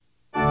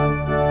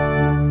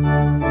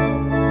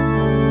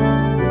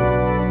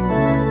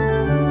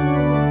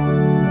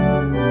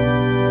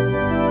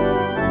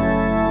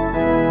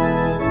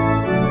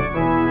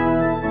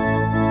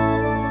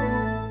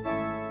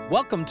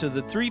Welcome to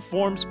the Three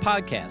Forms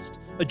Podcast,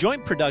 a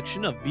joint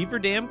production of Beaver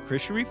Dam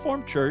Christian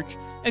Reformed Church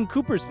and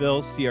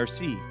Coopersville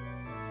CRC.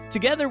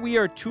 Together we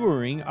are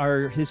touring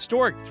our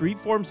historic three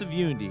forms of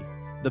unity,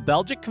 the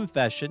Belgic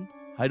Confession,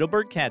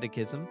 Heidelberg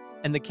Catechism,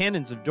 and the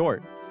Canons of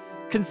Dort,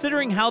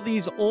 considering how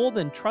these old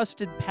and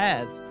trusted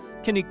paths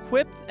can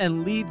equip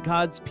and lead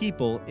God's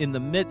people in the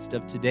midst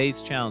of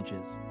today's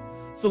challenges.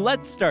 So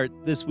let's start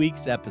this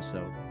week's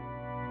episode.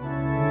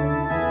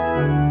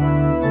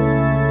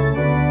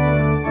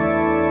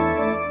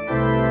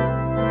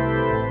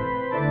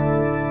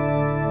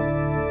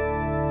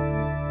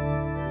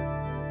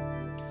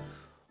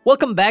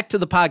 Welcome back to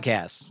the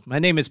podcast. My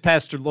name is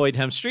Pastor Lloyd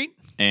Hemstreet.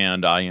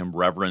 And I am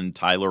Reverend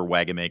Tyler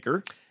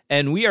Wagamaker.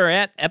 And we are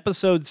at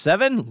episode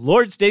 7,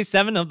 Lord's Day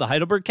 7 of the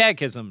Heidelberg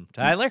Catechism.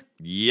 Tyler?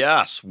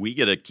 Yes, we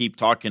get to keep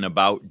talking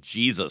about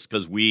Jesus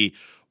because we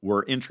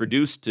were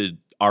introduced to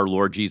our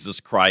Lord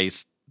Jesus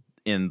Christ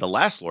in the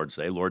last Lord's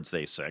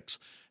Day 6.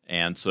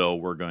 And so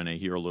we're going to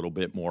hear a little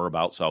bit more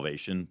about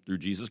salvation through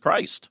Jesus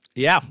Christ.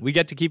 Yeah, we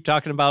get to keep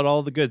talking about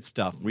all the good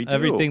stuff. We do.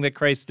 Everything that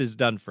Christ has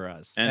done for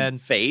us. And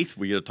faith,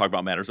 we get to talk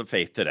about matters of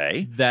faith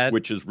today, That-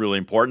 which is really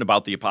important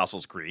about the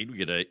Apostles' Creed. We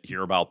get to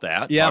hear about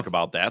that, talk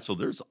about that. So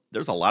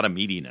there's a lot of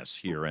meatiness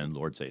here in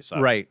Lord's Day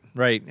 7.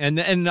 Right.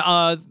 And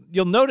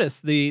you'll notice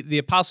the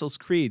Apostles'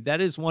 Creed,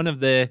 that is one of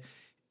the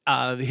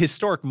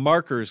historic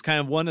markers,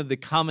 kind of one of the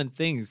common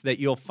things that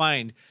you'll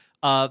find.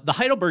 The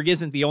Heidelberg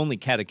isn't the only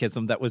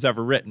catechism that was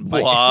ever written.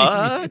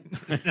 What?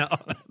 No.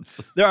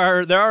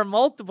 There are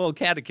multiple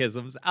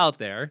catechisms out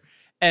there,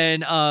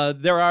 and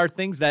there are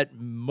things that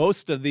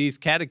most of these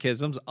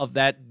catechisms of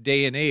that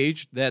day and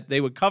age that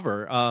they would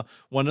cover.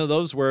 One of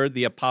those were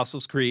the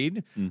Apostles'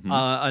 Creed. Mm-hmm.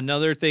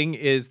 Another thing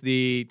is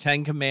the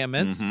Ten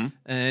Commandments,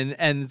 Mm-hmm.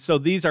 and so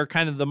these are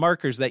kind of the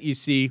markers that you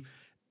see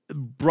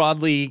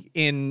broadly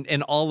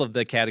in all of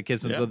the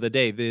catechisms of the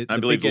day. I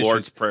believe the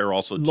Lord's Prayer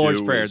also, too.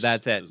 Lord's Prayer,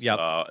 that's it.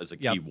 Is a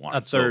key one.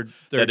 A third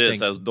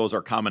those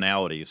are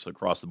commonalities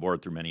across the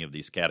board through many of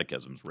these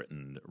catechisms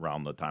written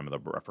around the time of the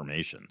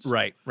Reformations.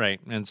 Right.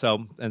 And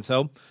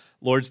so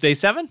Lord's Day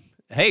 7.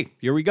 Hey,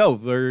 here we go.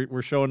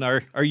 We're showing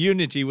our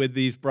unity with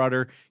these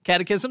broader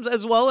catechisms,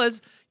 as well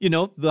as,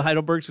 the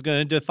Heidelberg's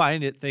going to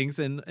define things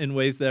in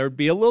ways that would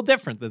be a little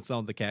different than some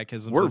of the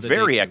catechisms. We're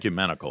very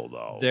ecumenical,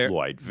 though,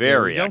 Lloyd.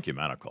 Very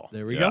ecumenical.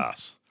 There we go.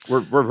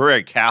 We're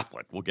very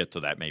Catholic. We'll get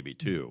to that maybe,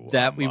 too.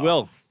 That we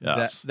will.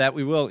 Yes. That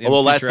we will.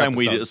 Although last time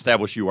we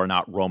established you are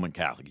not Roman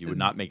Catholic. You would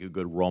not make a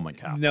good Roman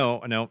Catholic.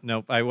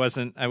 No. I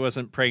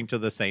wasn't praying to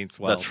the saints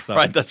well. That's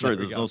right. That's right.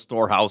 There's no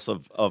storehouse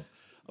of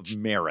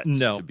merits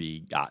to be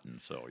gotten.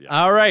 So, yeah.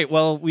 All right.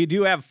 Well, we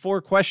do have 4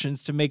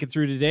 questions to make it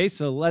through today.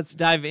 So let's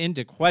dive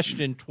into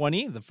question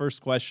 20, the first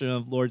question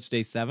of Lord's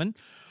Day 7.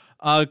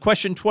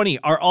 Question 20,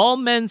 are all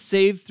men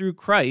saved through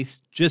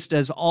Christ just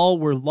as all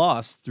were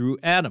lost through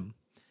Adam?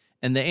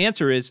 And the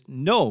answer is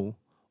no.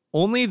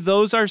 Only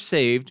those are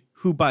saved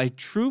who by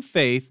true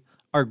faith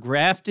are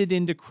grafted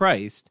into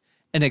Christ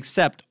and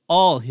accept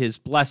all his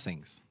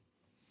blessings.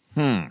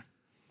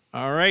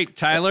 All right,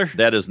 Tyler.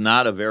 That is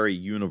not a very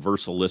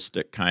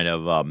universalistic kind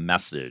of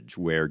message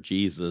where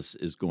Jesus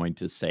is going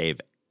to save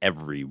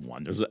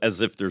everyone. As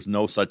if there's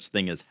no such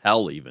thing as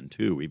hell even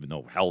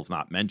though hell's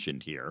not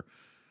mentioned here.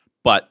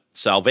 But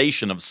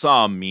salvation of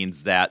some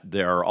means that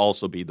there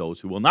also be those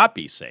who will not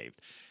be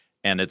saved.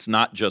 And it's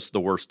not just the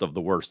worst of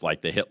the worst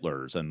like the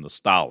Hitlers and the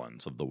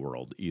Stalins of the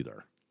world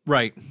either.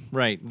 Right.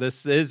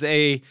 This is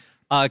a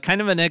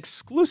kind of an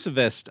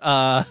exclusivist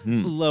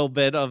little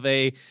bit of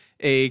a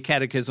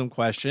catechism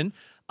question.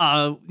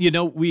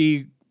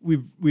 We've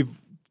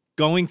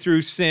going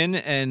through sin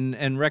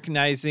and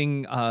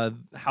recognizing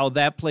how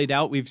that played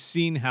out. We've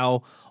seen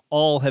how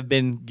all have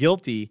been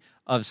guilty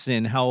of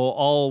sin, how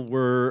all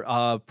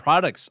were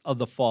products of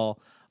the fall.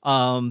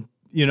 Romans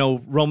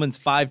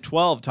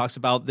 5:12 talks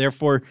about,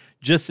 therefore,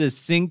 just as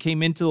sin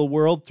came into the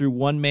world through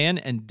one man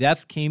and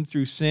death came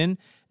through sin,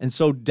 and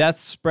so death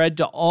spread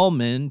to all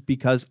men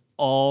because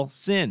all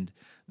sinned.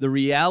 The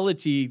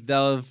reality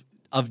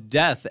of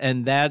death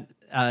and that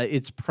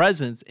its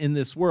presence in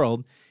this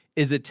world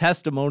is a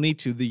testimony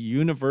to the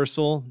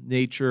universal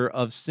nature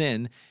of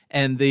sin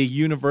and the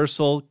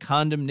universal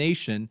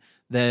condemnation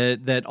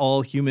that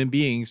all human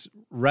beings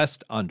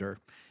rest under.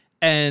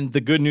 And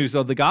the good news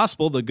of the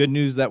gospel, the good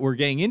news that we're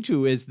getting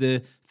into, is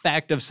the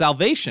fact of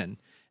salvation.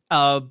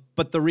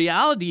 But the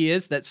reality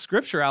is that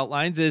Scripture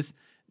outlines is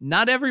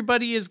not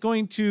everybody is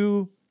going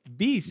to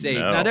be saved.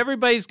 No. Not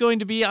everybody's going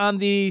to be on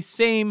the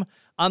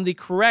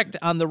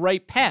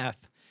right path.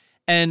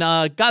 And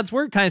God's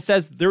word kind of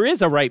says there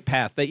is a right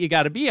path that you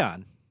got to be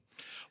on.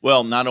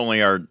 Well, not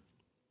only are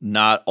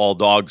not all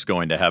dogs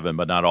going to heaven,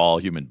 but not all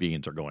human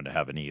beings are going to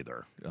heaven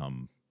either.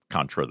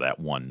 Contra that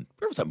one.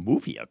 There was a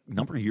movie a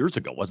number of years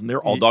ago, wasn't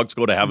there? All Dogs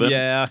Go to Heaven?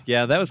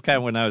 Yeah, that was kind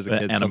of when I was a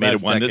kid.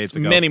 Animated one. It's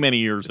many, many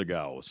years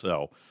ago.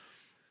 So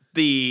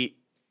the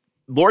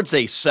Lord's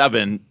Day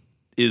 7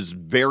 is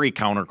very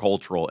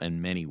countercultural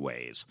in many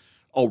ways.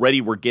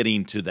 already we're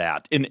getting to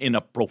that in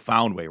a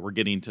profound way. We're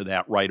getting to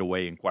that right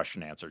away in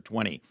question answer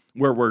 20,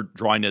 where we're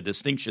drawing a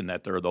distinction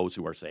that there are those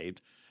who are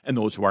saved and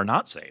those who are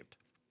not saved.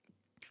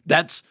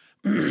 That's,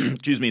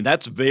 excuse me,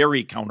 that's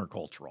very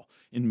countercultural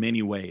in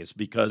many ways,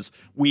 because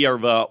we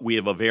have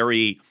a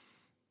very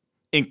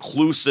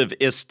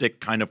inclusivistic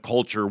kind of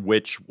culture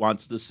which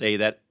wants to say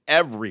that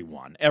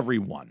everyone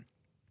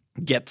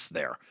gets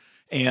there,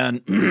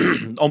 and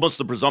almost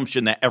the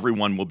presumption that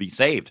everyone will be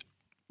saved.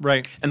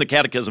 Right. And the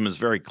Catechism is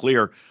very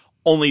clear.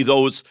 Only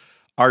those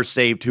are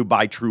saved who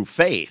by true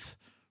faith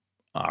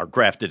are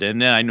grafted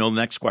in. And I know the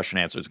next question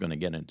answer is going to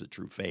get into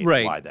true faith.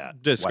 Right. Why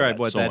that? Describe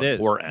what that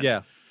is.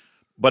 Yeah.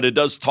 But it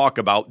does talk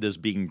about this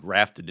being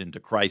grafted into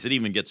Christ. It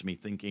even gets me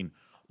thinking,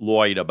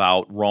 Lloyd,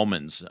 about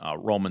Romans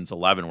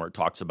 11, where it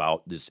talks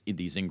about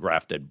these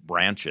engrafted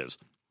branches.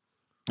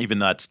 Even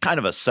though it's kind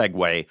of a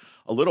segue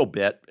a little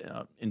bit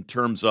in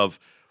terms of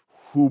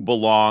who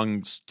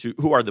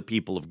are the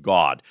people of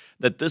God.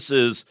 That this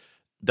is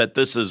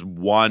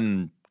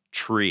one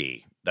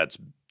tree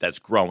that's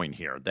growing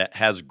here, that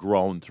has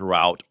grown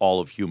throughout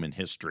all of human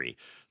history.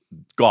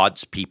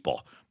 God's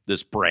people,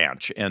 this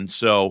branch. And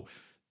so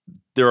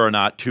there are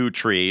not two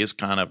trees,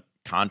 kind of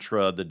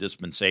contra the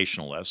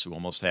dispensationalists, who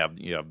almost have,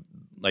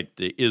 like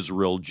the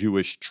Israel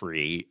Jewish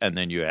tree, and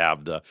then you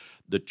have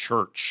the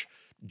church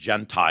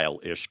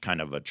Gentile-ish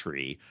kind of a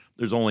tree.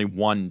 There's only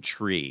one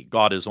tree.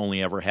 God has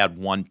only ever had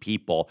one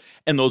people,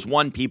 and those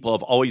one people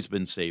have always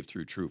been saved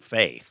through true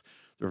faith.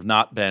 There have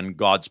not been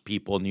God's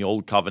people in the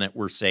Old Covenant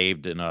were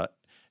saved in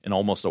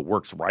almost a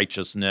works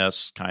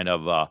righteousness, kind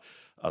of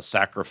a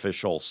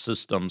sacrificial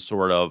system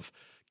sort of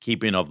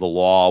keeping of the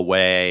law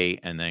way,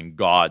 and then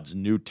God's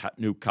new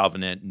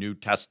covenant, New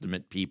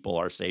Testament people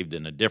are saved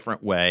in a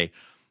different way.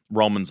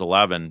 Romans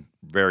 11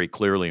 very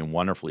clearly and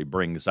wonderfully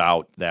brings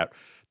out that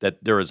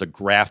there is a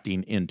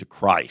grafting into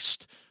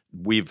Christ.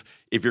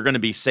 If you're going to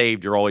be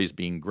saved, you're always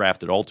being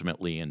grafted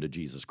ultimately into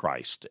Jesus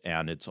Christ,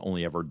 and it's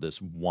only ever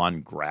this one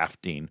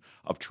grafting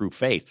of true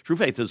faith. True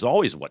faith is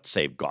always what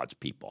saved God's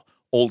people,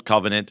 Old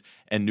Covenant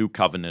and New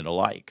Covenant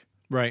alike.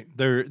 Right.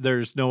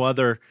 There's no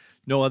other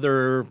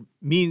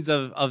means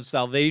of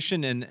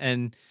salvation,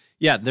 and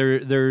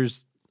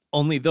there's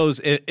only those.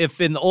 If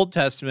in the Old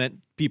Testament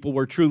people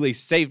were truly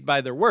saved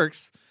by their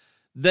works,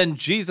 then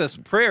Jesus'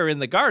 prayer in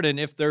the garden,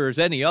 if there's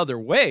any other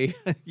way,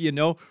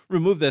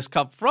 remove this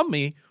cup from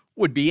me,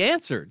 would be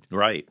answered.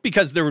 Right.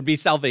 Because there would be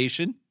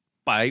salvation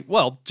by,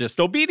 just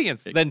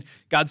obedience. Then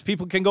God's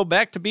people can go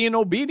back to being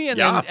obedient,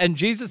 and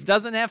Jesus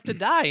doesn't have to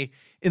die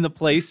in the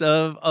place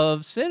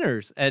of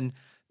sinners. And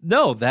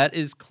no, that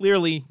is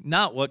clearly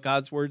not what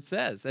God's word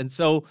says. And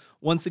so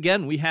once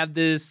again, we have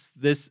this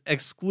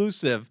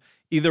exclusive,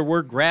 either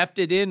we're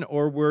grafted in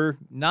or we're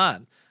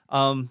not.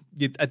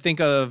 I think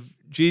of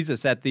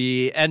Jesus at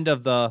the end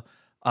of the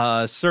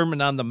Sermon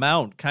on the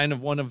Mount, kind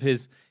of one of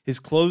his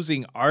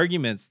closing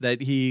arguments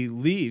that he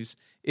leaves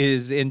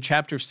is in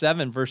chapter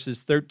 7,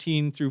 verses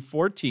 13 through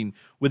 14,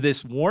 with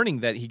this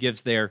warning that he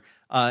gives there,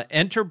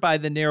 enter by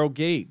the narrow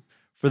gate,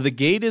 for the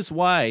gate is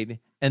wide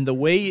and the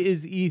way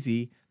is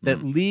easy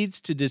that leads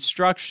to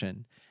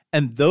destruction,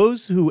 and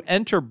those who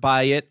enter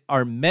by it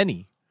are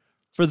many.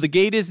 For the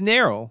gate is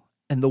narrow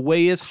and the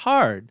way is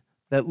hard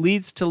that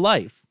leads to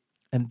life,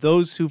 and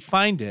those who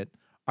find it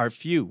are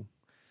few.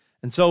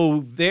 And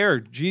so there,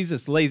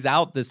 Jesus lays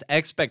out this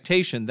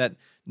expectation that,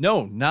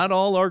 no, not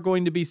all are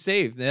going to be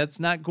saved.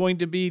 That's not going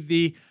to be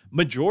the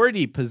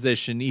majority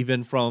position,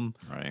 even from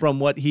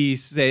what he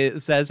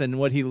says and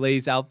what he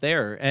lays out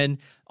there. And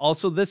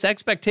also this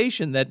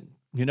expectation that,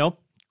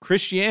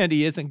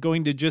 Christianity isn't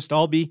going to just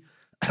all be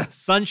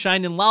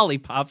sunshine and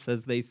lollipops,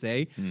 as they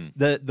say.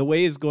 The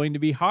way is going to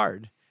be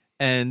hard,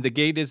 and the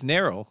gate is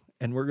narrow,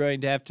 and we're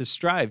going to have to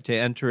strive to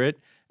enter it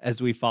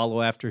as we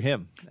follow after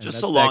him. And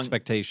that's the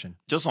expectation.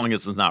 Just as long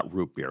as it's not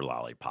root beer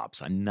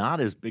lollipops. I'm not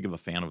as big of a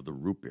fan of the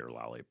root beer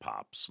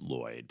lollipops,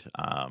 Lloyd.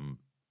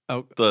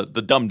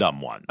 The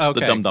dum-dum ones, the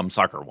dum-dum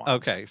sucker ones.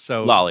 Okay,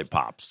 so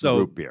lollipops,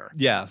 root beer.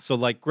 Yeah, so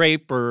like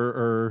grape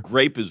or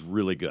grape is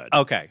really good.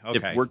 Okay.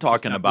 If we're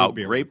talking about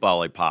grape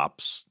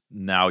lollipops,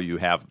 now you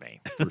have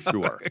me for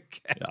sure.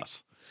 Okay.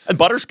 Yes. And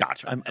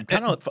butterscotch. I'm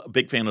kind of a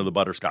big fan of the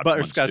butterscotch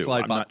ones too.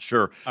 Lollipop. I'm not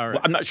sure. Right.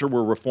 I'm not sure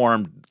where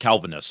Reformed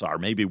Calvinists are.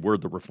 Maybe we're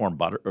the Reformed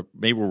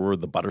maybe we're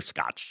the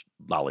butterscotch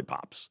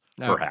lollipops.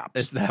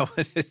 Is that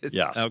what it is?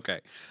 Yes. Okay.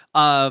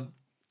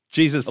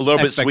 Jesus, a little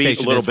bit sweet,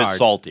 a little bit hard.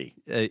 Salty,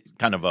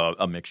 kind of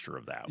a mixture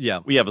of that. Yeah,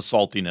 we have a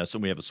saltiness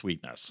and we have a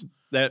sweetness.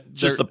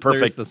 Just the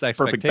perfect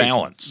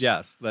balance.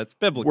 Yes, that's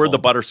biblical. We're the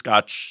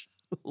butterscotch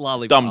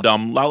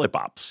dum-dum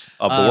lollipops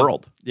of the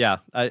world. Yeah,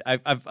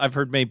 I've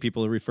heard many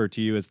people refer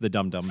to you as the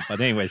dum-dum. But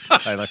anyways,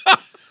 Tyler,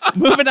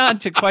 moving on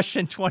to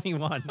question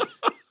 21.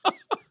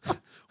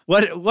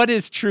 What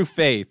is true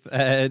faith?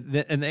 And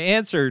the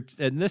answer,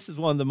 and this is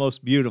one of the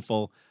most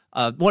beautiful,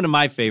 one of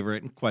my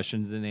favorite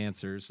questions and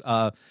answers.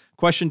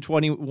 Question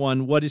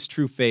 21, what is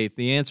true faith?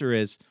 The answer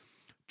is,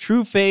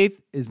 true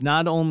faith is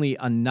not only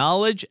a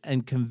knowledge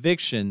and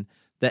conviction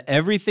that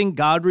everything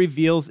God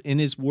reveals in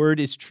his word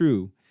is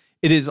true.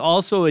 It is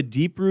also a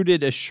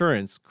deep-rooted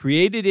assurance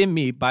created in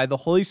me by the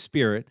Holy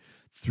Spirit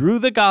through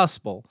the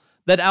gospel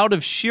that out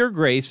of sheer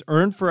grace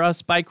earned for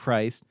us by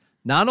Christ,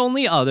 not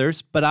only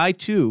others, but I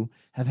too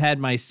have had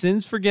my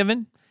sins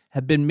forgiven,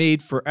 have been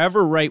made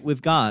forever right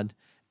with God,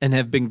 and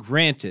have been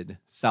granted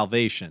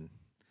salvation.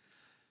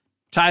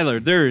 Tyler,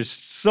 there is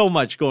so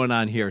much going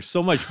on here,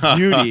 so much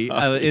beauty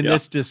in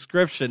this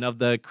description of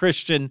the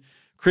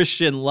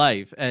Christian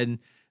life and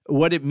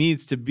what it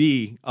means to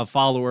be a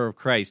follower of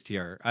Christ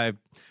here.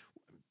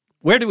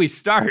 Where do we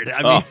start?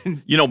 I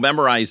mean,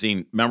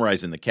 memorizing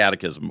the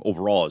catechism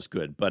overall is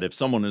good, but if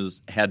someone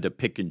has had to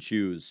pick and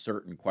choose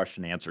certain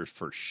question answers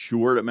for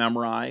sure to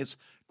memorize,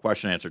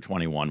 question answer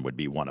 21 would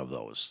be one of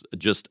those.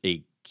 Just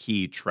a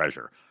key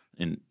treasure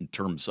in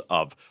terms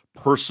of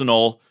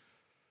personal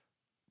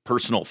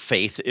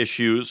faith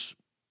issues,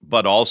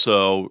 but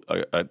also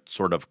a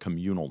sort of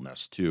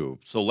communalness too.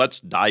 So let's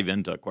dive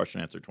into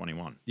question answer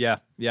 21. Yeah.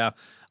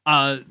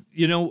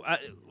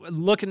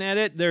 Looking at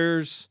it,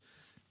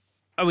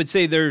 I would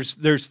say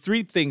there's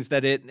three things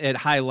that it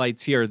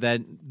highlights here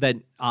that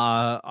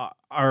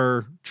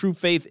our true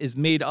faith is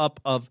made up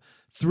of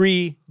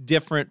three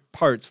different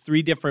parts,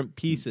 three different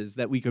pieces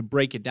that we could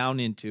break it down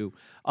into.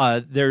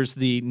 There's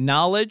the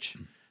knowledge,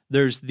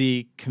 there's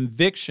the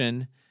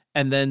conviction,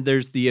 and then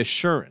there's the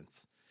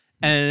assurance.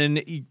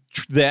 And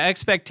the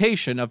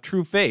expectation of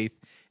true faith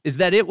is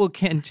that it will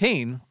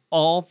contain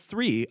all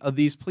three of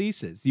these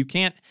pieces. You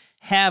can't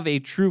have a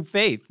true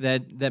faith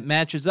that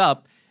matches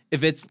up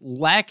if it's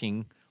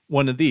lacking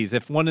one of these.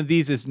 If one of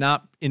these is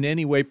not in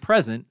any way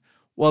present,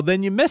 well,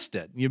 then you missed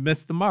it. You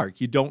missed the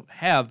mark. You don't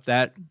have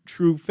that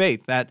true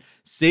faith, that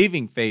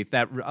saving faith,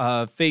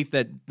 that faith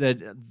that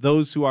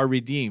those who are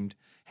redeemed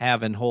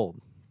have and hold.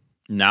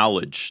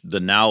 Knowledge, the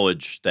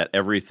knowledge that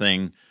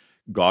everything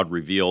God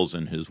reveals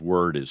in His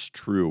Word is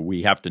true.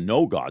 We have to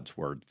know God's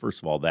Word. First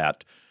of all,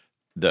 that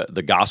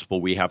the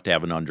gospel, we have to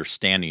have an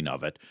understanding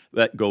of it.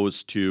 That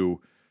goes to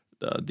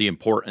the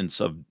importance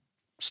of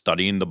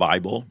studying the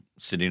Bible,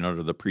 sitting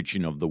under the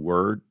preaching of the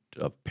Word,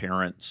 of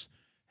parents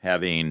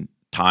having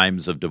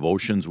times of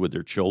devotions with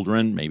their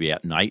children, maybe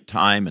at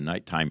nighttime and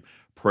nighttime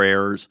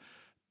prayers,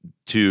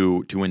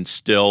 to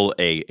instill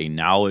a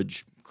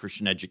knowledge,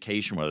 Christian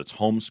education, whether it's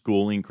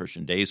homeschooling,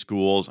 Christian day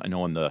schools. I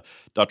know in the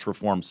Dutch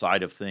Reformed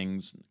side of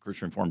things,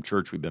 Christian Reformed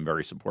Church, we've been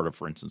very supportive,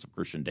 for instance, of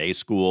Christian day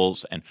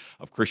schools and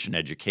of Christian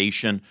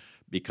education,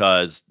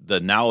 because the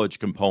knowledge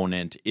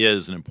component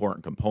is an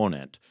important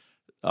component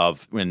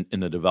of in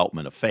the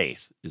development of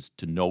faith, is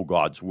to know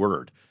God's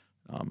Word.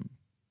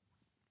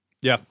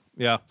 Yeah.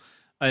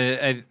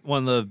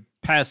 One of the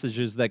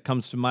passages that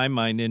comes to my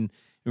mind in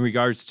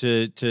regards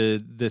to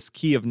this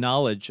key of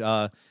knowledge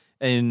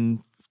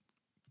in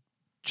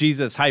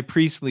Jesus' high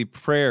priestly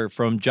prayer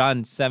from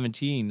John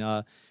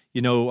 17.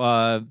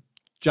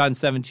 John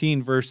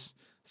 17, verse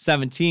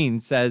 17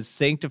 says,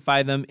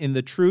 "Sanctify them in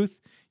the truth.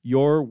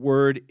 Your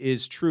word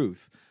is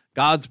truth."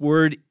 God's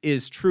word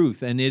is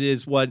truth, and it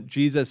is what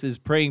Jesus is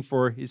praying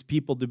for His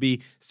people to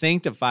be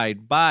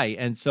sanctified by.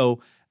 And so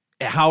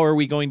how are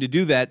we going to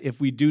do that if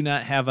we do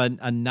not have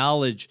a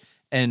knowledge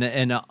and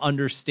an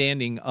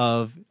understanding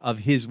of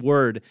His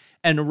word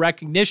and a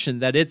recognition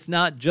that it's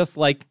not just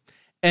like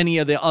any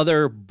of the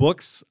other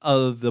books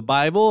of the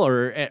Bible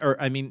or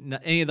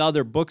any of the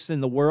other books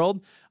in the world.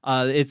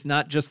 It's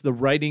not just the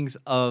writings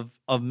of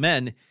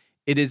men.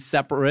 It is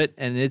separate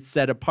and it's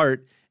set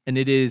apart, and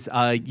it is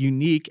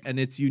unique, and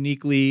it's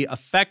uniquely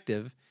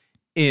effective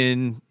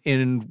in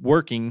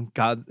working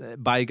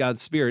by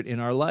God's Spirit in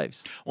our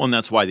lives. Well, and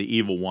that's why the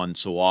evil one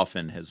so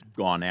often has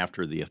gone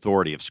after the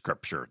authority of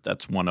Scripture.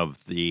 That's one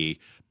of the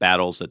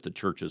battles that the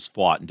church has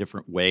fought in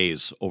different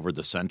ways over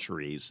the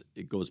centuries.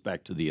 It goes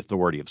back to the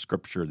authority of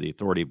Scripture, the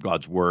authority of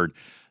God's Word.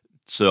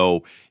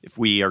 So if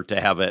we are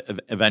to have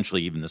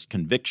eventually even this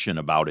conviction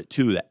about it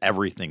too, that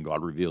everything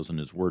God reveals in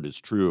His Word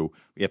is true,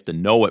 we have to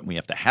know it, and we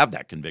have to have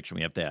that conviction,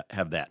 we have to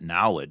have that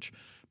knowledge,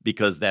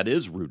 because that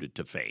is rooted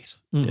to faith.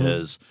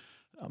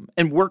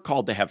 And we're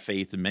called to have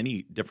faith in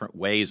many different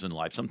ways in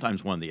life.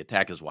 Sometimes one of the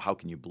attack is, well, how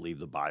can you believe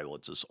the Bible?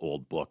 It's this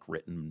old book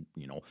written,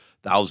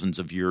 thousands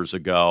of years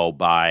ago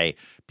by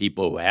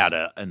people who had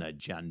an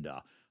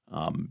agenda.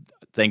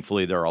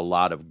 Thankfully, there are a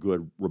lot of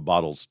good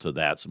rebuttals to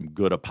that, some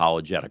good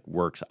apologetic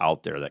works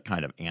out there that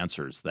kind of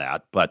answers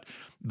that. But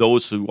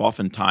those who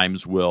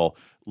oftentimes will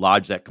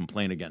lodge that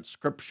complaint against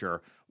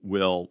Scripture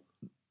will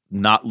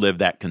not live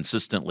that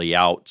consistently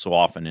out so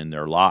often in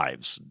their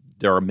lives.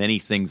 There are many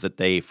things that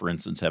they, for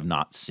instance, have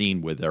not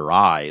seen with their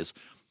eyes,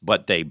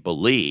 but they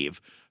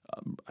believe.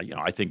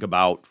 I think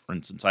about, for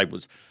instance, I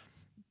like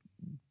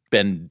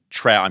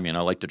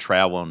to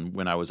travel, and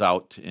when I was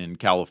out in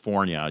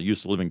California, I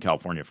used to live in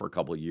California for a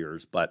couple of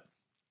years, but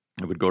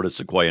I would go to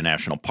Sequoia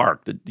National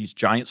Park, these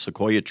giant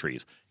sequoia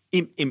trees,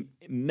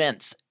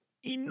 immense,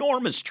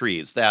 enormous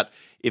trees that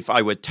if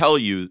I would tell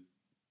you,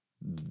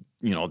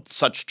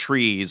 such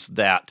trees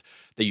that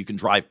you can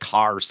drive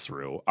cars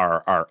through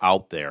are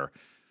out there,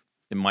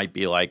 it might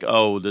be like,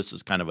 oh, this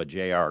is kind of a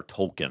J.R.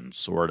 Tolkien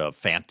sort of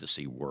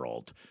fantasy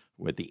world.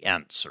 the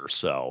Ents or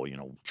so,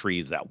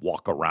 trees that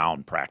walk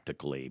around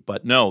practically.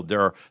 But no,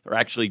 there are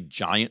actually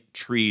giant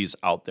trees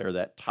out there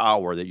that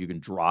tower that you can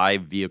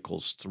drive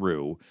vehicles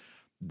through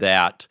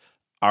that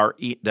are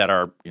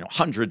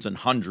hundreds and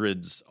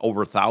hundreds, over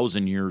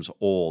 1,000 years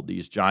old,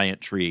 these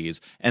giant trees.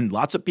 And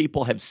lots of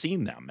people have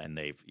seen them, and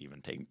they've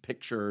even taken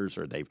pictures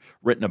or they've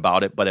written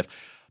about it. But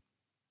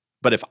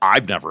if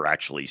I've never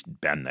actually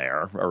been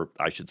there, or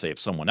I should say if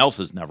someone else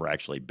has never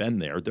actually been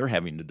there, they're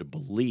having to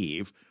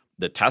believe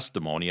the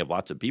testimony of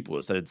lots of people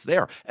is that it's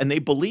there, and they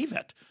believe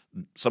it.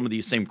 Some of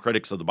these same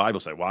critics of the Bible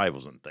say, well, I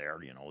wasn't there,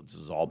 this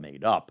is all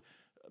made up.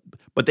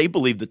 But they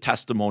believe the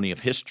testimony of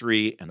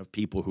history and of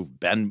people who've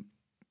been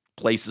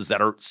places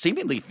that are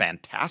seemingly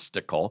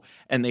fantastical,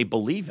 and they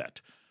believe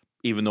it,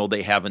 even though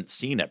they haven't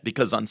seen it,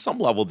 because on some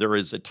level there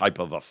is a type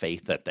of a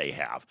faith that they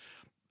have.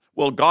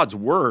 Well, God's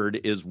word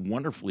is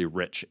wonderfully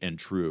rich and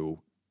true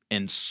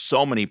in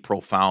so many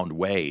profound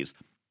ways.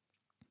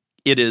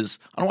 It is,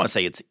 I don't want to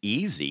say it's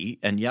easy,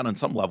 and yet on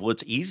some level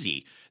it's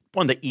easy.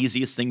 One of the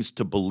easiest things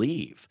to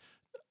believe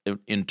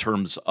in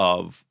terms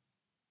of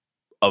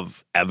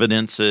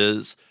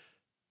evidences,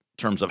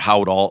 in terms of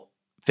how it all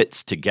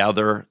fits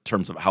together, in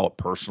terms of how it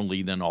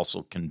personally then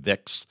also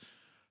convicts.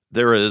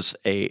 There is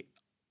a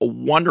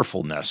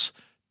wonderfulness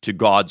to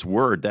God's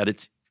word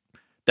that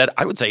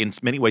I would say in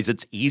many ways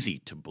it's easy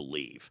to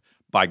believe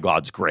by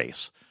God's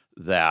grace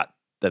that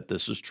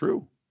this is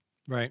true.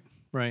 Right.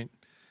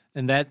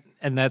 And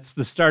that's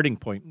the starting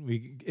point.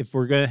 If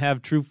we're going to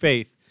have true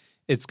faith,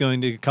 it's going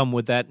to come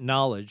with that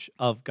knowledge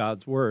of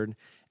God's word.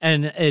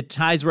 And it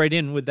ties right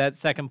in with that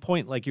second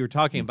point, like you were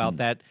talking about,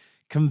 that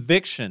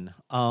conviction.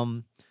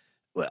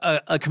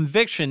 A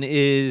conviction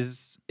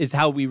is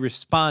how we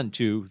respond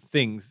to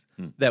things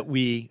that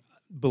we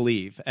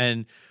believe.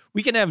 And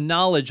we can have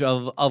knowledge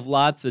of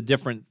lots of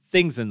different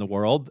things in the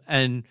world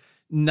and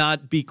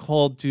not be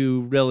called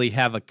to really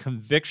have a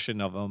conviction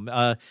of them.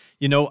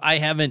 I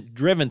haven't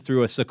driven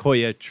through a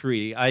sequoia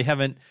tree. I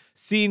haven't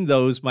seen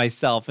those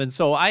myself. And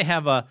so I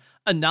have a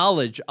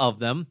knowledge of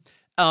them.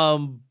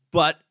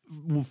 But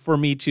for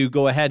me to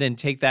go ahead and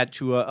take that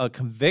to a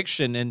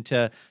conviction and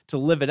to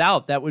live it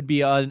out, that would be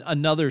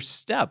another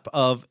step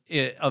of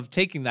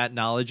taking that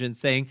knowledge and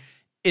saying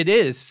it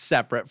is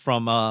separate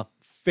from a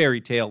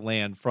fairy tale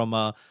land, from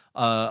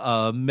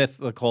a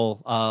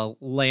mythical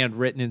land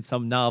written in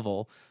some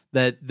novel,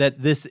 that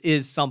this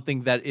is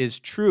something that is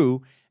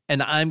true,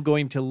 and I'm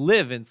going to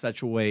live in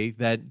such a way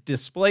that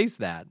displays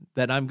that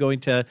I'm going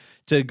to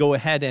go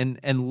ahead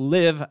and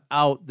live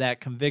out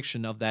that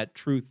conviction of that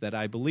truth that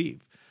I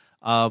believe.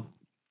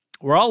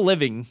 We're all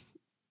living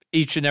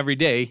each and every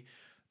day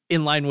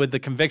in line with the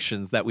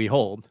convictions that we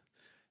hold.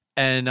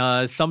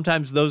 And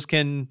sometimes those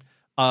can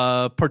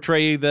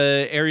portray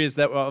the areas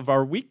of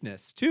our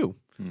weakness too.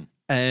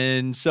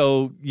 And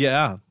so,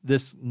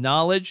 this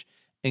knowledge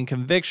and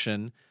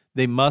conviction,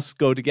 they must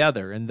go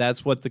together. And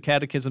that's what the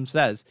Catechism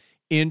says.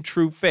 In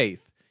true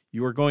faith,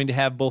 you are going to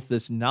have both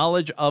this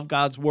knowledge of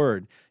God's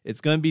word.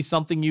 It's going to be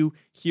something you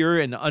hear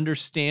and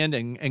understand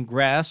and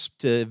grasp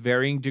to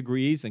varying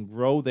degrees and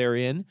grow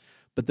therein.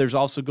 But there's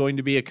also going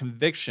to be a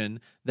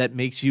conviction that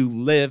makes you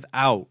live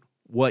out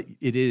what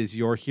it is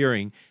you're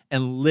hearing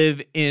and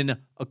live in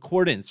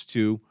accordance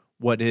to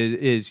what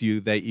it is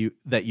that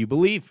you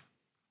believe.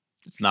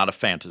 It's not a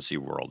fantasy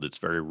world. It's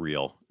very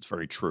real. It's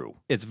very true.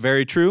 It's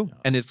very true,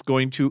 and it's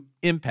going to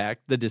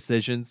impact the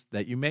decisions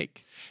that you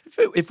make.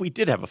 If we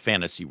did have a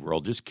fantasy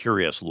world, just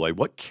curious, Lloyd,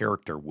 what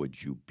character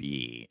would you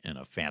be in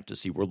a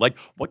fantasy world? Like,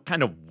 what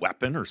kind of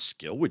weapon or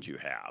skill would you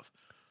have?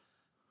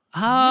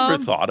 You ever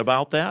thought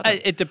about that?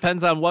 It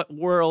depends on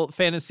what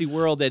fantasy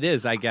world it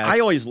is, I guess. I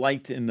always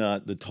liked in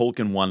the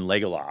Tolkien one,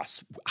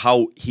 Legolas,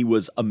 how he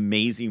was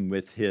amazing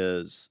with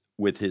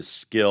his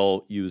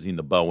skill using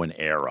the bow and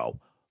arrow.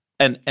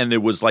 And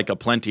it was like a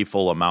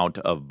plentiful amount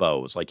of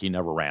bows. Like he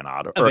never ran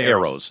out of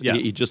arrows.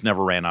 Yes. He just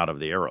never ran out of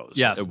the arrows.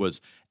 Yes. It was,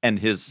 and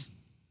his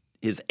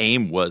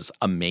aim was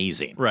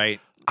amazing.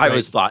 Right. I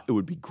always thought it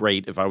would be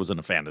great if I was in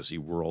a fantasy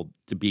world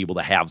to be able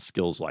to have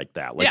skills like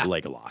that, like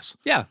Legolas.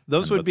 Yeah,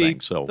 those would be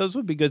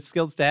good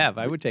skills to have.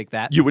 I would take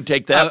that. You would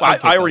take that?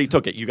 I already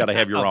took it. You got to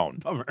have your own.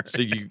 Bummer.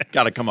 So you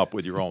got to come up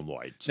with your own,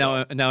 Lloyd.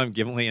 So. Now I'm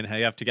Gimli, and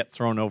I have to get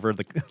thrown over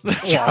the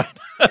That's wall.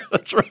 right.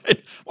 That's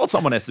right. Well,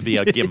 someone has to be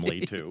a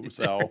Gimli too.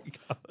 So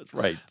that's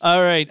right.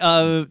 All right.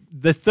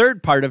 The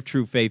third part of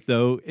true faith,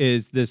 though,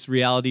 is this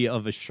reality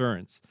of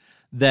assurance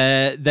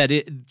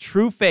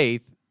true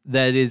faith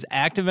that is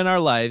active in our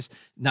lives,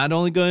 not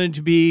only going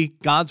to be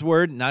God's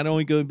word, not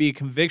only going to be a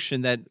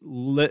conviction that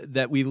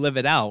we live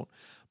it out,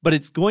 but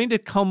it's going to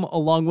come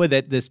along with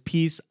it this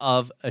piece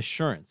of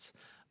assurance.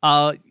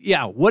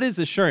 What is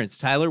assurance,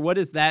 Tyler? What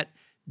does that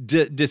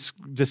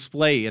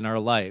display in our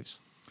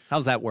lives?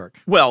 How's that work?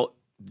 Well,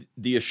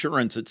 the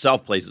assurance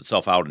itself plays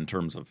itself out in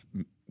terms of,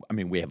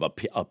 we have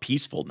a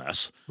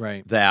peacefulness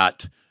right,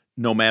 that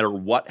no matter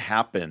what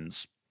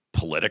happens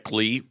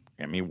politically,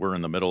 I mean, we're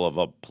in the middle of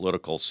a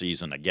political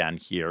season again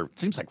here. It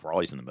seems like we're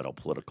always in the middle of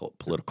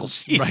political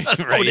season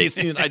nowadays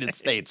in the United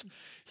States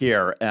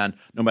here. And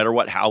no matter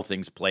how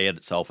things play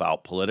itself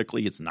out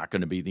politically, it's not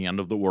going to be the end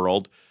of the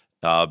world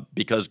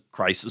because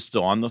Christ is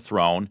still on the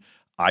throne.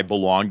 I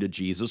belong to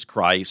Jesus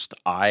Christ.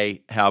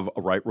 I have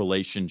a right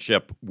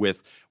relationship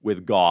with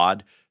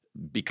God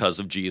because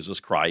of Jesus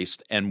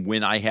Christ. And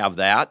when I have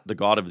that, the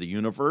God of the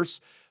universe,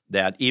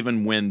 that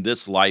even when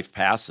this life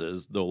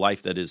passes, the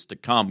life that is to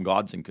come,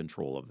 God's in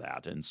control of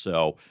that. And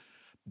so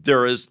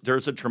there's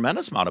a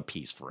tremendous amount of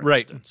peace, for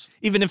instance. Right.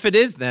 Even if it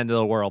is the end of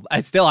the world, I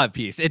still have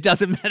peace. It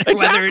doesn't matter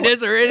whether it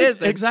is or it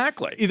isn't.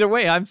 Exactly. Either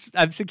way, I'm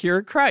secure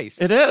in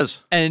Christ. It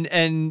is.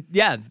 And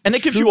yeah. And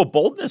it gives you a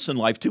boldness in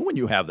life, too, when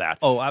you have that.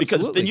 Oh, absolutely.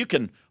 Because then you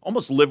can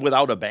almost live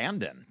without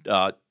abandon.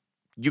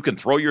 You can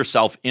throw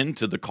yourself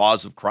into the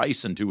cause of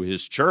Christ and to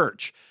his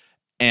church.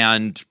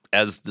 And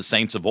as the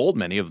saints of old,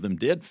 many of them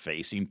did,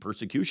 facing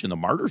persecution, the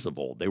martyrs of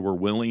old, they were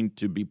willing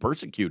to be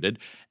persecuted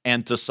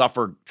and to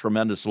suffer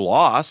tremendous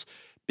loss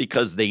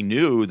because they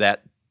knew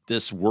that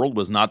this world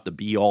was not the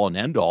be-all and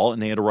end-all,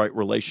 and they had a right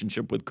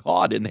relationship with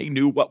God, and they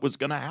knew what was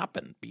going to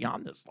happen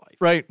beyond this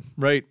life.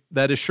 Right.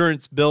 That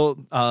assurance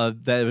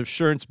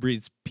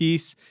breeds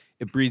peace.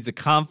 It breeds a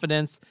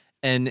confidence,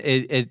 and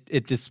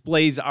it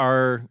displays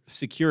our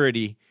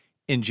security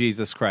in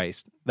Jesus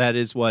Christ. That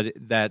is what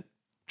that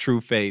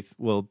true faith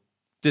will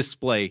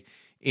display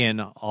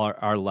in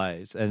our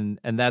lives, and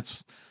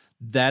that's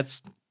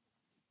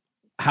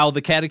how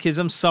the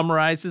Catechism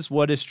summarizes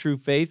what is true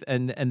faith,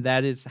 and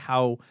that is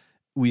how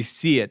we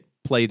see it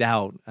played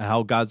out,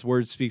 how God's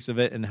Word speaks of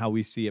it, and how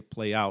we see it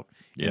play out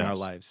in our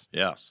lives.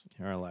 Yes,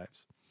 in our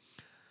lives.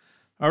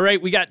 All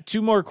right, we got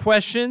two more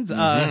questions.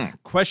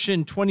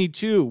 Question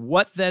 22: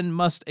 What then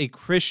must a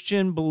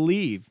Christian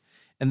believe?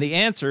 And the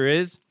answer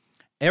is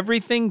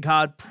everything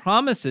God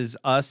promises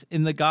us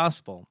in the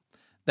gospel.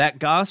 That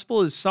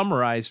gospel is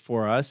summarized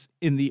for us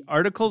in the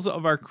articles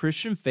of our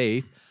Christian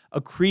faith,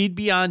 a creed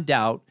beyond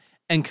doubt,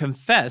 and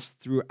confessed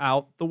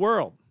throughout the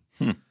world.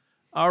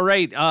 All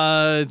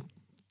right.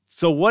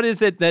 So what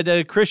is it that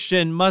a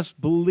Christian must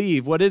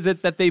believe? What is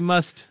it that they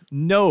must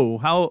know?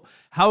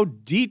 How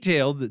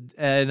detailed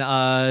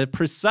and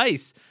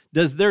precise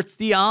does their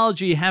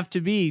theology have to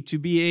be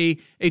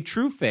a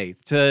true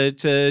faith,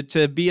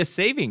 to be a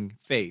saving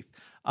faith?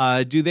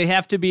 Do they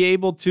have to be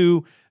able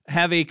to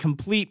have a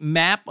complete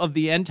map of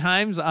the end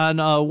times on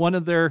one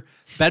of their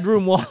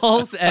bedroom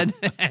walls and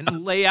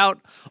lay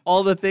out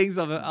all the things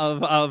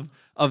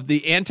of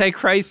the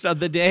Antichrist of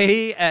the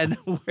day and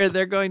where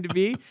they're going to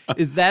be?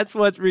 Is that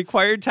what's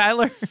required,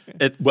 Tyler?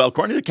 Well,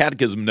 according to the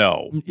Catechism,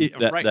 no,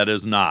 that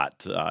is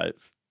not.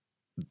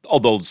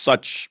 Although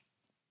such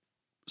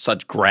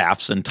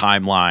graphs and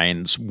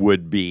timelines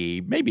would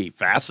be maybe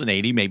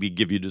fascinating, maybe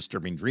give you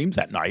disturbing dreams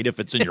at night if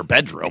it's in your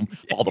bedroom,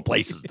 all the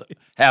places to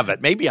have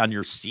it. Maybe on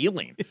your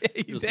ceiling.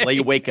 Just lay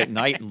awake at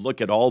night and look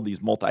at all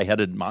these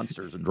multi-headed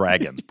monsters and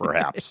dragons,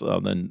 perhaps,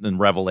 in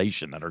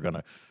Revelation that are going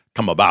to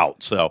come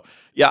about. So,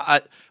 yeah,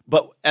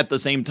 but at the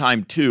same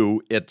time,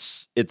 too,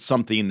 it's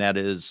something that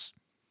is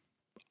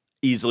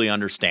easily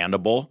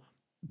understandable.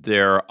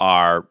 There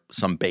are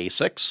some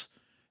basics.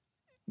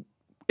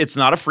 It's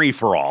not a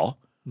free-for-all.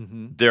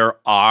 Mm-hmm. There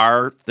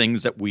are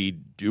things that we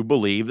do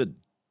believe that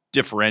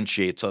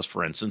differentiates us,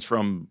 for instance,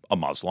 from a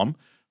Muslim.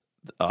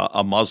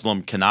 A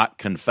Muslim cannot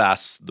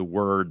confess the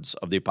words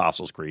of the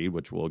Apostles' Creed,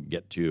 which we'll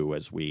get to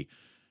as we,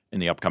 in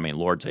the upcoming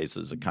Lord's Days,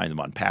 as it kind of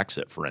unpacks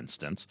it, for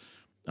instance.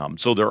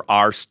 So there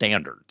are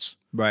standards.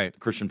 Right.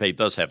 Christian faith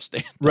does have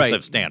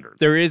standards.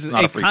 There is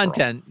a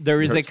content.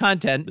 There is a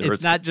content.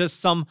 It's not just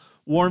some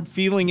warm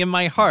feeling in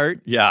my heart.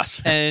 Yes.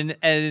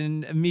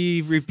 And me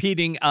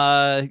repeating,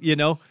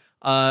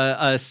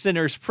 a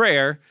sinner's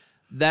prayer.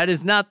 That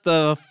is not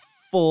the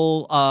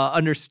full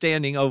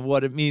understanding of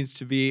what it means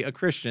to be a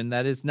Christian.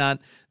 That is not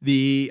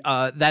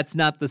that's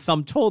not the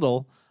sum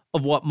total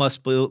of what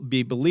must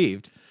be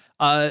believed.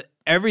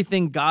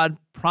 Everything God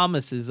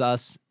promises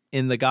us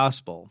in the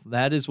gospel.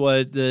 That is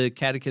what the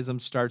Catechism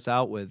starts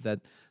out with.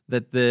 That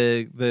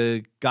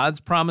the God's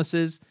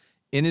promises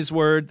in His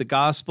Word, the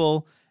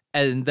gospel,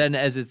 and then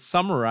as it's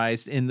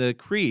summarized in the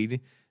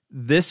creed,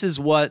 this is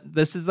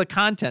the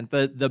content,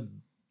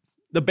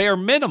 the bare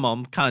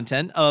minimum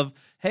content of,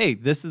 hey,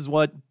 this is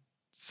what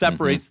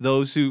separates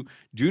those who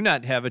do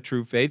not have a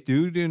true faith,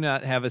 do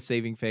not have a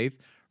saving faith,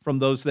 from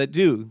those that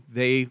do.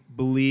 They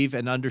believe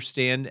and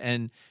understand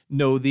and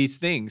know these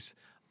things.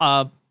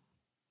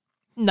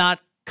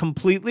 Not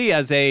completely,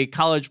 as a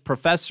college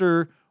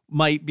professor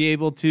might be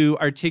able to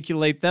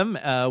articulate them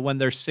when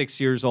they're 6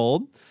 years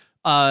old.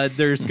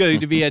 There's going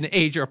to be an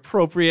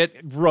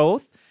age-appropriate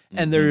growth,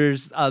 and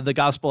there's the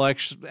gospel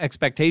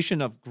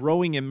expectation of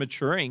growing and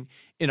maturing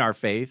in our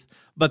faith.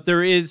 But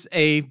there is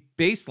a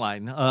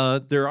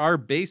baseline. There are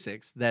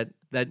basics that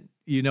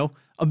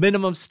a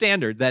minimum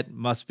standard that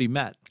must be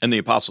met. And the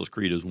Apostles'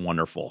 Creed is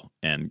wonderful,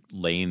 and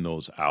laying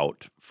those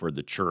out for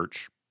the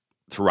church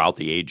throughout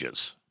the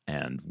ages.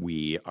 And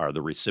we are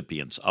the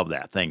recipients of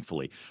that,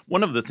 thankfully.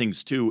 One of the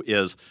things, too,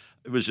 is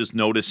I was just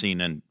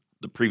noticing, and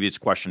the previous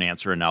question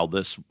answer and now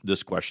this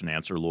question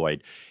answer,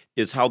 Lloyd,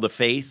 is how the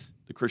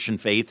Christian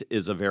faith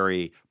is a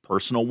very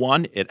personal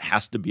one. It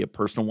has to be a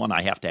personal one.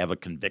 I have to have a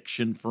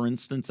conviction, for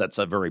instance. That's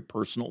a very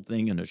personal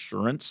thing, an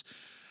assurance.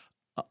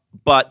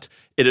 But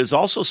it is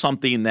also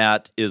something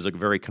that is a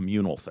very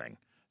communal thing,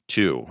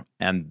 too.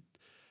 And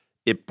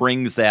it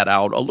brings that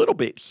out a little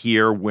bit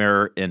here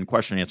where in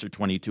question answer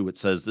 22 it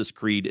says this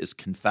creed is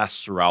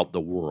confessed throughout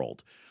the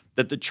world.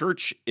 That the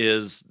church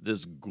is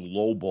this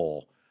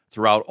global,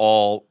 throughout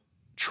all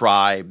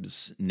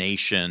tribes,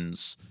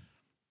 nations,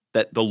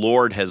 that the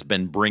Lord has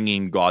been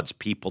bringing God's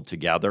people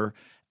together.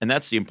 And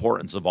that's the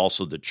importance of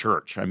also the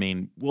church. I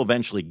mean, we'll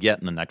eventually get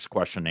in the next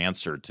question and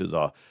answer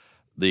to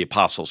the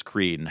Apostles'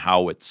 Creed and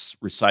how it's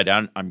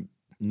recited. I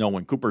know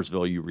in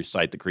Coopersville you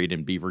recite the Creed.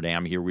 In Beaver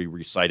Dam here we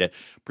recite it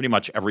pretty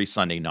much every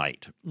Sunday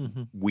night.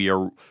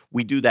 Mm-hmm.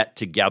 We do that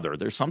together.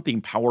 There's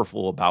something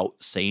powerful about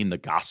saying the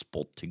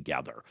gospel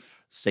together,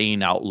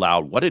 saying out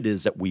loud what it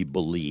is that we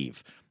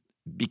believe,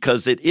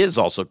 because it is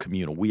also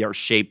communal. We are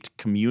shaped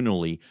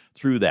communally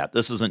through that.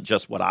 This isn't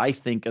just what I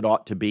think it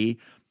ought to be.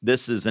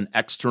 This is an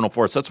external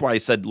force. That's why I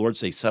said Lord's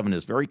Day 7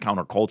 is very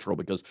countercultural,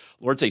 because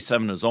Lord's Day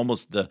 7 is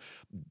almost the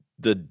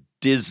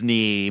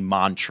Disney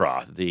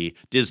mantra, the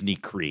Disney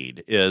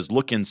creed, is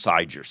look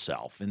inside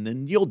yourself, and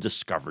then you'll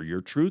discover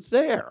your truth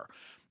there.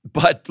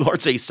 But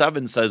Lord's Day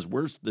 7 says,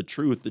 where's the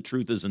truth? The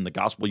truth is in the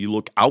gospel. You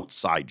look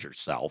outside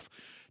yourself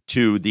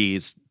to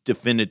these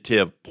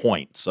definitive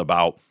points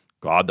about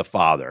God the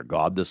Father,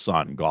 God the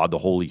Son, God the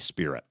Holy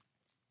Spirit.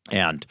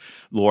 And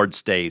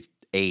Lord's Day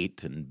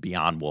 8 and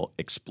beyond will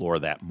explore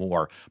that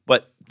more.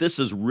 But this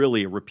is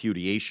really a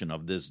repudiation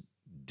of this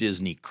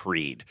Disney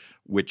creed,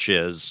 which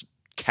is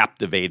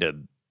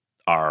captivated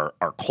our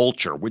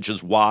culture, which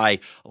is why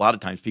a lot of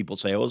times people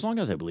say, oh, as long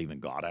as I believe in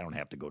God, I don't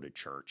have to go to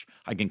church.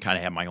 I can kind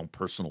of have my own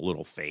personal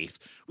little faith.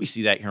 We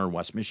see that here in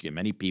West Michigan.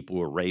 Many people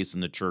who were raised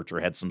in the church or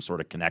had some sort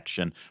of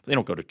connection, they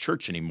don't go to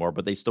church anymore,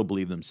 but they still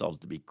believe themselves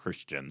to be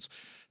Christians.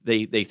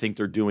 They think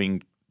they're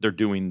doing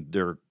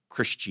their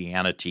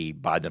Christianity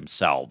by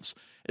themselves.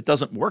 It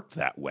doesn't work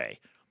that way.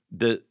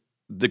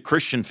 The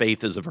Christian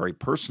faith is a very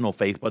personal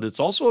faith, but it's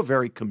also a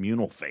very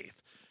communal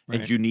faith, right.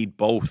 And you need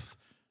both,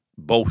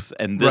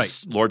 and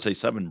this right. Lord's Day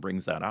 7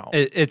 brings that out.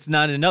 It's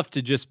not enough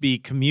to just be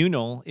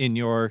communal in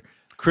your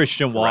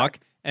Christian Correct. Walk.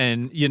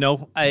 And,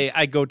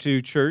 I go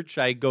to church,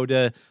 I go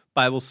to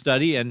Bible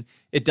study, and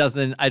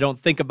I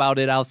don't think about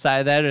it outside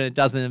of that, and it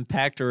doesn't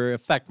impact or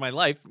affect my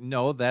life.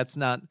 No, that's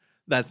not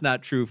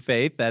true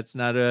faith. That's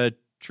not a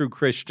true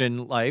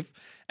Christian life.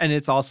 And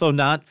it's also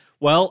not,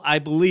 well, I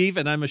believe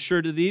and I'm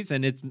assured of these,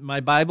 and it's my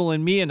Bible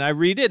in me, and I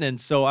read it,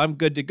 and so I'm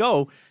good to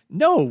go.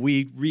 No,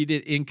 we read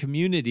it in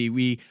community.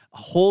 We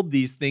hold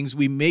these things.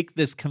 We make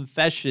this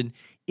confession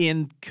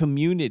in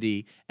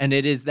community, and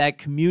it is that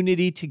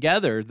community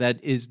together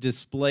that is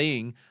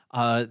displaying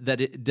that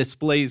it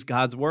displays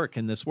God's work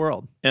in this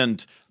world.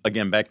 And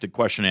again, back to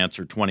question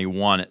answer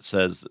 21, it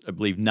says, I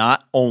believe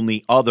not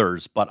only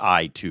others, but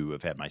I too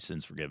have had my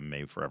sins forgiven,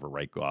 may forever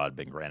right God,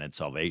 been granted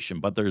salvation.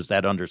 But there's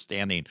that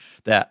understanding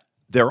that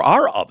there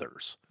are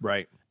others.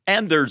 Right.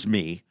 And there's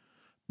me,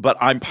 but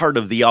I'm part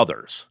of the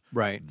others.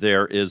 Right.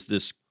 There is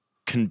this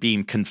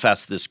being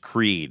confessed, this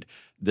creed,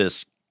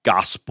 this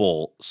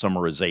gospel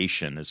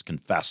summarization is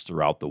confessed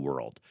throughout the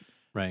world.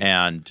 Right.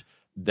 And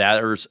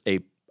there's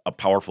a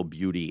powerful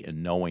beauty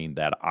in knowing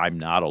that I'm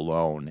not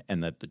alone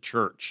and that the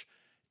church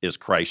is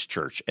Christ's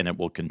church and it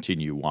will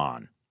continue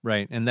on.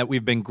 Right, and that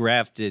we've been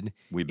grafted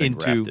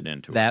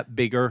into that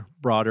bigger,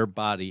 broader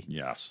body.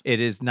 Yes. It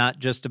is not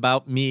just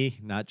about me,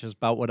 not just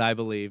about what I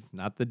believe,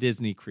 not the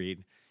Disney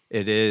creed.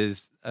 It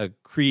is a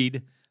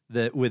creed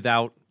that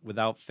without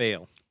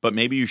fail. But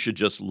maybe you should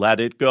just let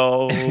it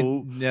go.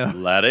 No.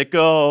 Let it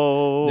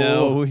go.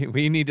 No,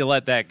 we need to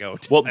let that go.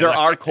 Well, there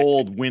are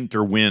cold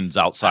winter winds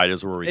outside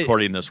as we're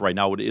recording this right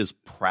now. It is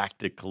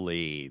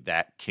practically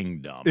that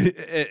kingdom.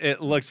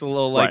 It looks a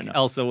little like right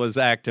Elsa was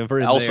active.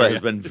 Elsa has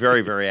been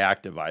very, very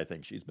active, I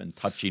think. She's been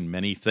touching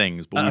many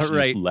things, but we should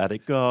just let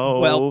it go.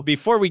 Well,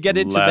 before we get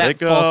into that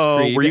false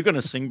creed. Were you going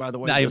to sing, by the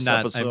way, I'm this not.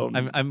 episode?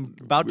 I'm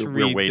about to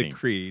read the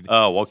creed.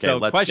 Oh, okay. So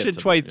question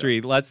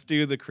 23, let's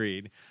do the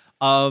creed.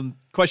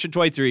 Question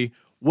 23,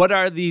 what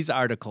are these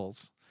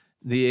articles?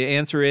 The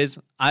answer is,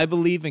 I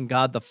believe in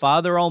God the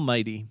Father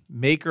Almighty,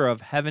 maker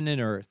of heaven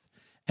and earth,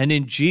 and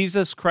in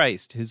Jesus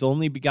Christ, his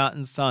only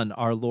begotten Son,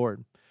 our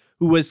Lord,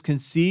 who was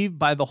conceived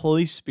by the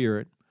Holy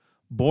Spirit,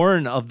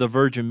 born of the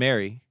Virgin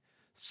Mary,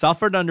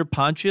 suffered under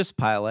Pontius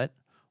Pilate,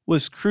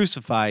 was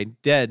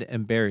crucified, dead,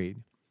 and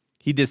buried.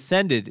 He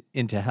descended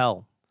into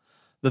hell.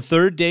 The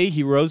third day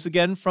he rose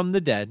again from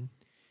the dead.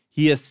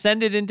 He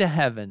ascended into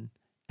heaven,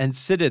 and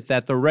sitteth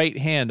at the right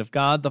hand of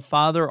God the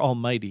Father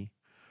Almighty.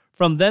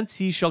 From thence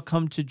he shall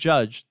come to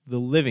judge the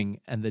living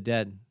and the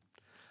dead.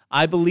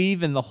 I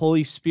believe in the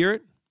Holy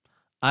Spirit.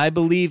 I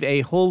believe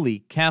a holy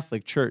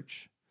Catholic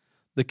Church,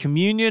 the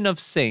communion of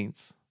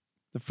saints,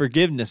 the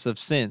forgiveness of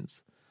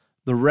sins,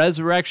 the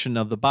resurrection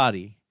of the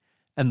body,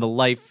 and the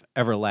life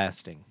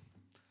everlasting.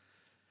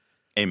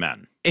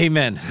 Amen.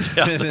 Amen.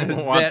 Yes, I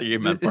want the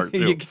amen part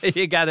too.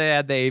 You got to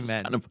add the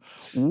amen. Kind of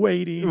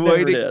waiting.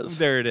 There it is.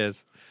 There it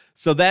is.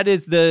 So that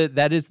is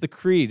the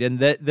creed, and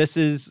this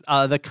is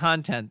the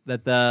content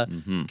that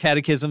the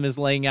Catechism is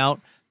laying out.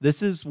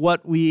 This is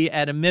what we,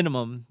 at a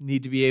minimum,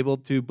 need to be able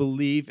to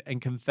believe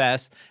and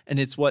confess, and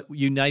it's what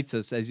unites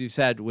us, as you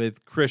said,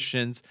 with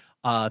Christians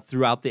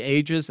throughout the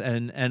ages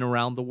and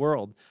around the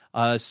world.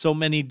 So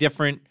many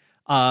different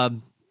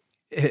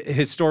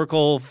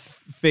historical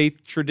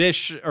faith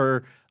tradition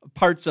or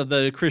parts of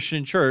the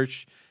Christian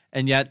church,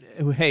 and yet,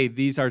 hey,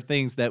 these are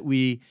things that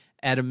we,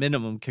 at a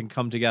minimum, can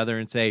come together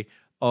and say,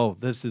 oh,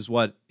 this is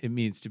what it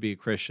means to be a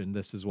Christian.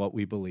 This is what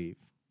we believe.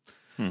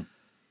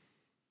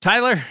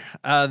 Tyler,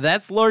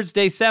 that's Lord's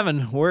Day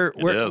 7.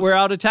 We're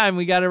out of time.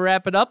 We got to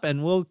wrap it up,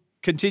 and we'll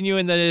continue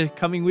in the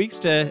coming weeks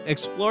to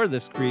explore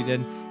this creed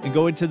and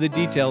go into the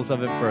details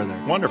of it further.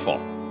 Wonderful.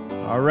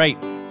 All right.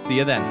 See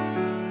you then.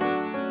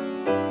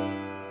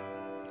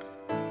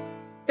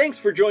 Thanks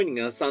for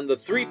joining us on the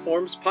Three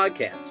Forms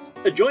Podcast,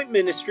 a joint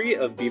ministry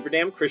of Beaver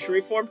Dam Christian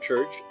Reformed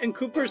Church and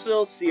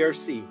Coopersville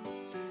CRC.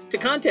 To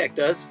contact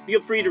us,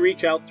 feel free to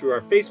reach out through our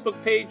Facebook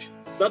page,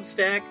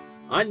 Substack,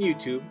 on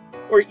YouTube,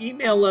 or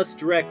email us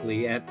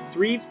directly at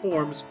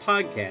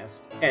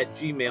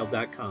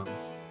threeformspodcast@gmail.com.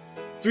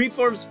 Three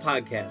Forms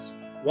Podcast,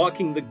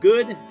 walking the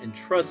good and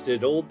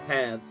trusted old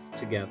paths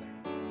together.